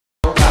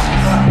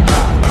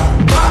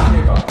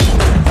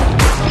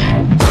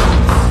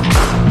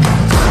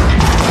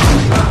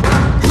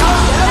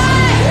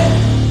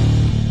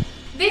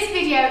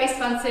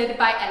sponsored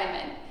by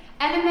Element.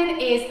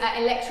 Element is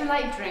an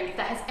electrolyte drink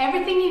that has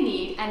everything you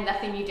need and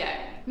nothing you don't.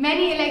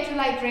 Many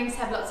electrolyte drinks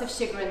have lots of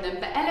sugar in them,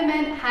 but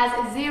Element has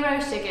 0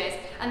 sugars,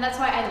 and that's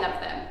why I love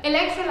them.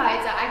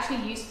 Electrolytes are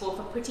actually useful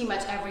for pretty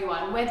much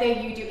everyone, whether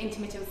you do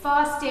intermittent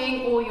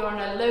fasting, or you're on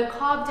a low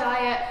carb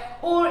diet,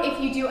 or if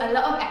you do a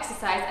lot of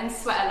exercise and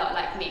sweat a lot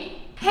like me.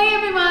 Hey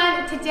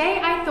everyone! Today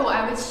I thought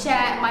I would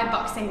share my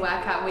boxing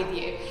workout with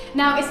you.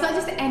 Now, it's not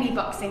just any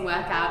boxing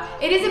workout.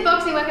 It is a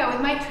boxing workout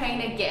with my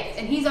trainer Gift,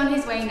 and he's on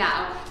his way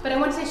now, but I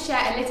wanted to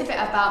share a little bit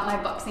about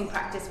my boxing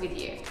practice with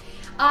you.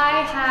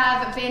 I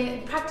have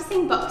been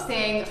practicing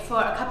boxing for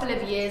a couple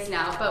of years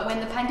now, but when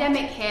the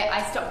pandemic hit,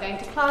 I stopped going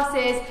to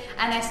classes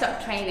and I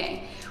stopped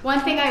training.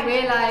 One thing I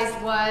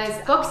realized was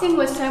boxing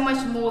was so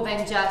much more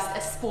than just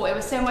a sport. It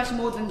was so much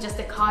more than just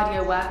a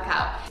cardio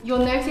workout.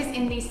 You'll notice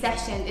in these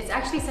sessions, it's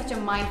actually such a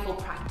mindful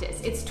practice.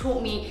 It's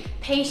taught me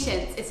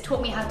patience. It's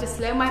taught me how to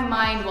slow my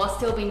mind while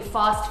still being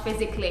fast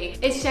physically.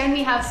 It's shown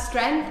me how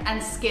strength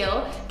and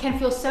skill can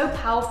feel so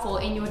powerful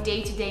in your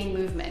day-to-day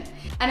movement.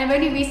 And I've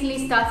only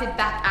recently started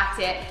back at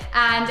it,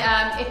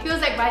 and it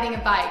feels like riding a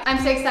bike. I'm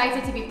so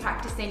excited to be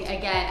practicing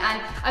again,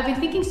 and I've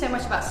been thinking so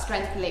much about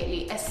strength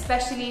lately,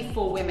 especially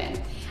for women.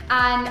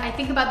 And I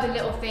think about the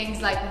little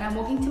things like when I'm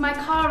walking to my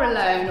car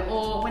alone,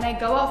 or when I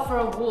go out for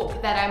a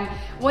walk that I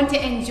want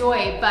to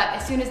enjoy, but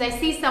as soon as I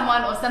see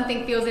someone or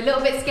something feels a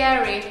little bit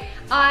scary,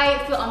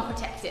 I feel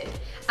unprotected.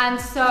 And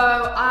so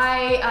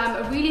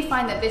I really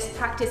find that this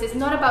practice is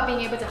not about being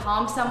able to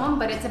harm someone,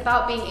 but it's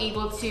about being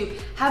able to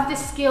have the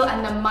skill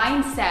and the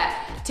mindset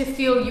to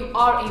feel you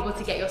are able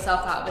to get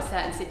yourself out of a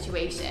certain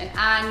situation.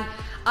 And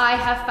I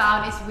have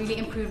found it's really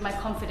improved my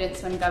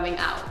confidence when going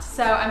out.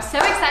 So I'm so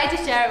excited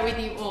to share it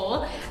with you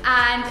all.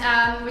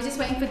 And we're just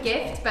waiting for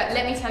Gift, but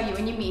let me tell you,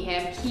 when you meet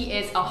him, he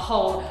is a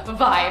whole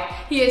vibe.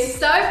 He is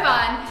so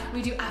fun.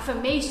 We do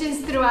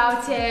affirmations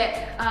throughout it,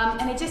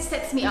 and it just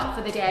sets me up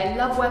for the day. I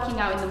love working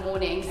out in the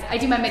mornings. I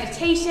do my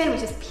meditation,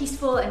 which is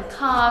peaceful and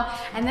calm,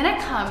 and then I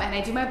come and I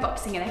do my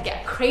boxing and I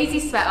get a crazy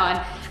sweat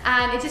on,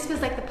 and it just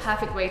feels like the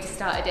perfect way to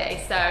start a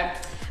day. So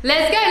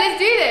let's go, let's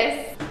do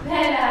this.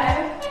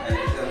 Hello.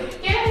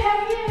 Good, how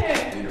are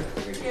you?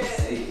 Beautiful. Good Good.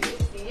 to see you.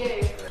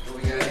 You. What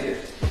we got here?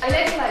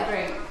 Electrolyte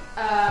drink,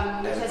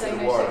 which has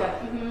like no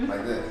sugar.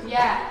 Like this?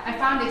 Yeah, I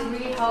found it's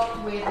really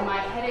helped with my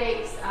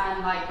headaches,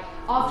 and like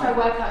after I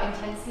work out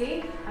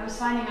intensely, I was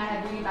finding I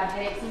had really bad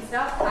headaches and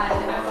stuff,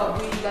 and I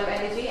felt really low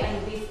energy,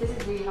 and this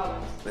has really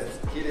helped. Let's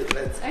get it,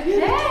 let's get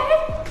Okay,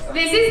 it.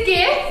 this is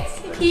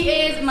Gift. He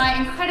is my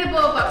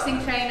incredible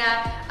boxing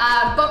trainer.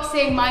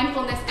 Boxing,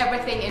 mindfulness,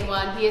 everything in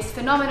one. He is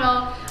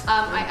phenomenal.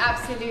 I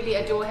absolutely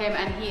adore him,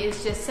 and he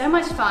is just so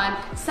much fun,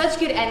 such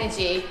good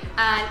energy,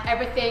 and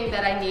everything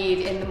that I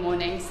need in the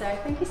morning. So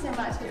thank you so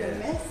much for doing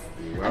this.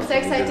 I'm so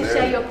excited to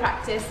share your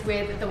practice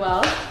with the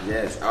world.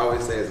 Yes, I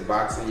always say it's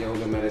boxing,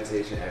 yoga,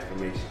 meditation,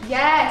 affirmation.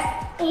 Yes,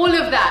 all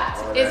of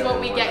that is what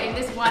we get in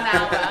this 1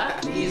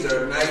 hour. Knees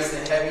are nice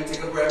and heavy.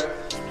 Take a breath.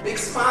 Big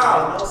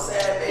smile. No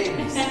sad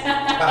babies.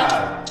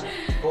 5,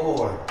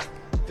 4,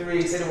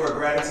 3. Say the word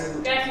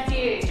gratitude.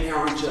 Gratitude.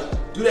 Inhale, reach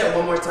up. Do that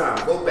one more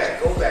time. Go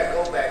back, go back,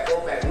 go back,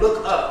 go back.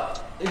 Look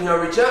up. Inhale,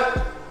 reach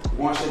up. You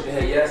want to shake the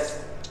head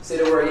yes. Say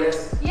the word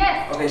yes.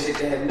 Yes. Okay, shake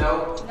the head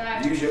no. No.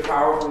 Use your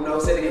powerful no.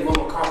 Say it again, one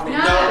more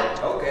confident No.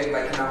 no. Okay,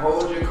 like can I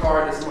hold your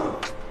card this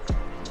month?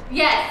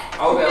 Yes.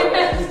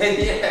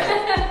 Okay.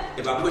 Yeah.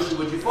 If I push you,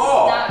 would you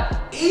fall? No.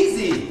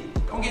 Easy.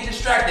 Don't get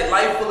distracted.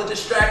 Life full of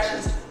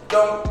distractions.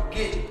 Don't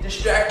get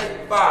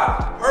distracted.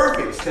 5.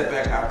 Perfect. Step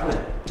back, high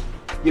plank.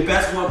 Your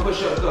best one,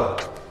 push up, go.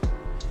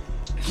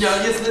 Yo,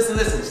 just listen.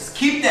 Just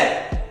keep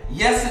that.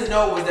 Yes and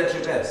no, was that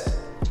your best?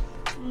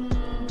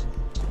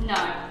 No.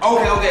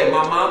 Okay.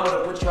 My mom would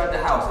have put you out the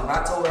house. If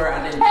I told her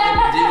I didn't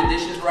do the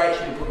dishes right,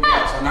 she would put me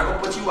out. So I'm not gonna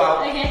put you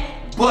out. Okay.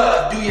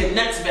 But do your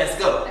next best,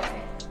 go.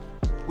 Okay.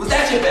 Was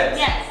that your best?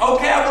 Yes.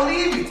 Okay, I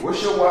believe you.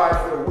 What's your why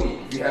for the week?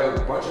 If you have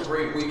a bunch of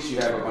great weeks, you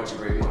have a bunch of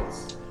great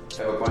months. If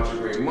you have a bunch of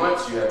great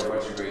months, you have a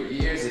bunch of great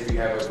years. If you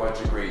have a bunch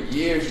of great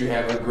years, you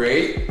have a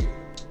great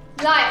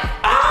Life.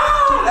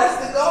 Ah,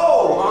 that's the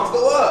goal. Arms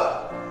go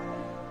up.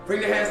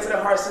 Bring the hands to the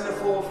heart center,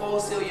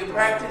 forward, seal your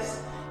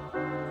practice.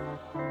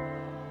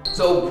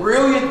 So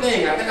brilliant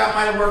thing. I think I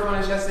might have worked on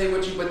this yesterday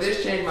with you, but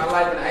this changed my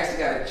life, and I actually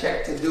got a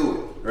check to do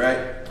it.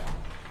 Right?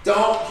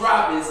 Don't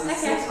drop it. It's a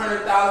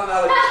 $600,000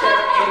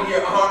 check in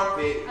your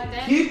armpit.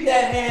 Okay. Keep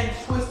that hand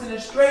twisted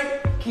and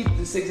straight. Keep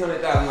the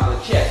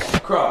 $600,000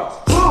 check.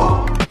 Cross.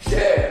 Boom.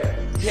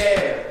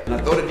 Jab. When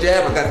I throw the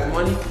jab, I got the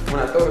money.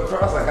 When I throw the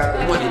cross, I got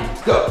the money.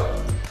 Let's go.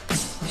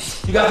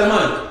 You got the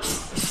money.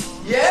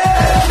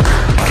 Yeah.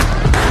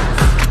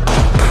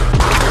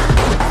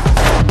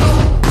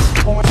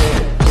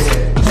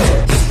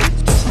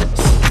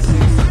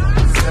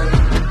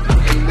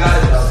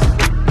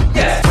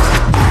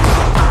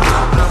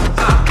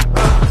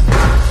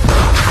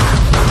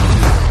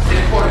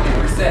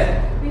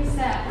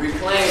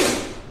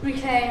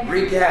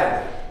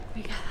 Regather.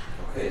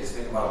 Okay, just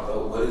think about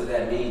though, what does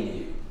that mean to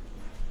you?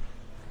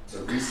 To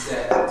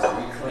reset, to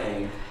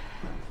reclaim,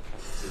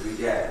 to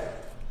regather.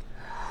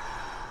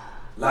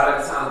 A lot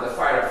of the times the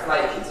fight or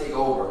flight can take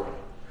over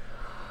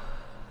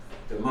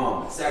the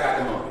moment. Say I got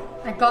the moment.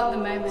 I got the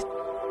moment.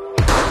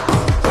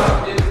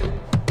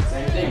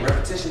 Same thing,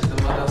 repetition is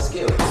the mother of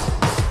skills.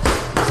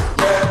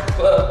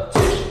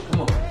 Repetition,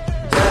 come on.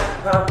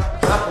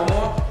 One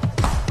more.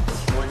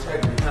 More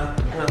integrity,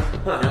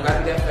 You don't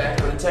gotta get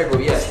fast, but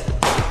integral, yes.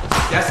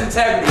 That's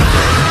integrity.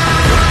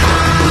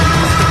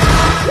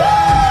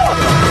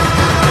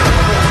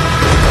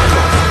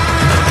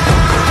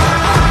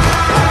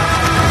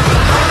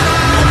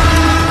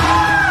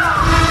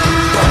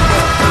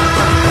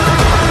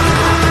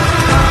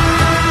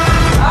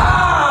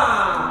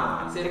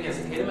 Say it again,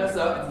 say hit a mess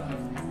up.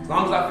 As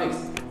long as I fix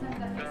it.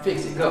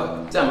 Fix it,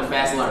 go. Tell me,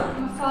 fast learner.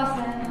 I'm a fast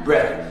learner.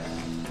 Breath.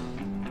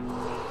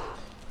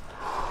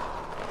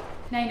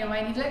 Now you know why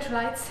I need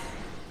electrolytes.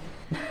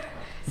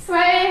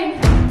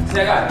 Sweating.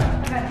 Say I got it.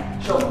 Okay.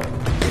 Show me.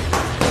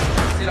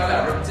 Say it out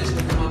loud. Repetition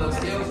is one of those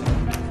skills.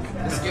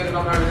 The skills that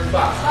I'm learning in this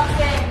box.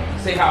 Boxing.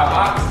 Say how I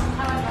box.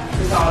 How I box.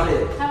 Say how I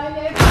live. How I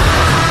live.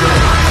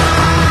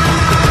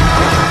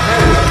 There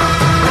we go.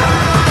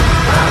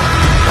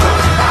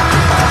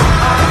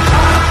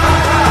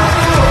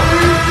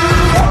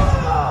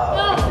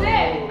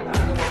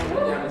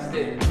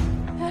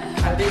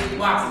 I think we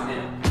boxing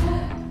now.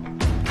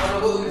 I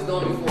don't know what we was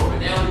doing before, but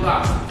now we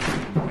boxing.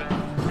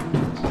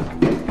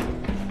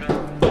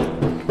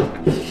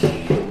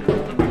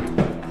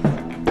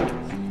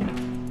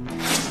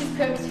 She's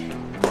cooked.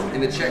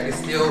 And the check is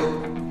still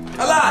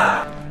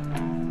alive.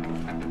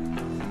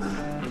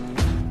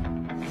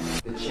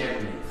 The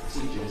champion,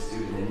 teacher,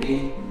 student in me,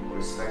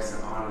 respects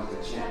and honors the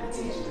champion,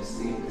 teacher, the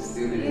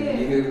student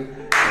in you.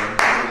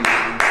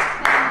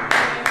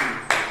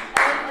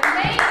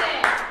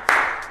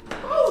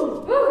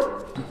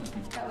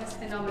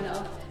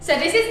 So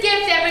this is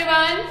gift,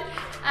 everyone,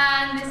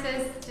 and this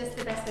is just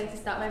the best way to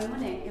start my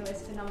morning. It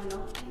was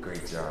phenomenal.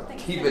 Great job.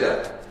 Thanks. Keep it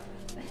up.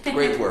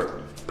 Great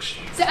work.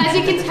 So as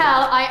you can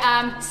tell, I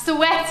am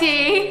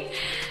sweaty,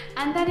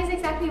 and that is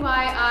exactly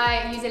why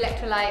I use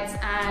electrolytes.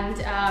 And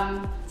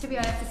to be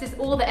honest, this is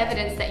all the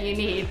evidence that you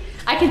need.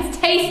 I can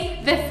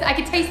taste this. I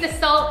can taste the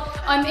salt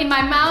in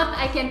my mouth.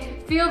 I can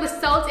feel the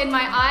salt in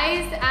my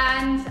eyes,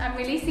 and I'm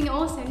releasing it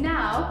all. So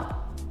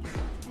now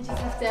I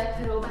just have to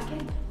put it all back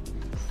in.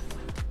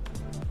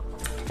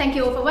 Thank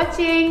you all for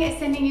watching,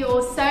 sending you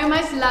all so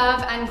much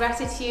love and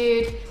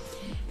gratitude.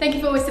 Thank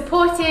you for always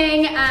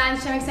supporting and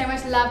showing so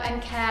much love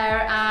and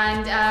care,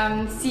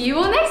 and see you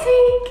all next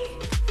week.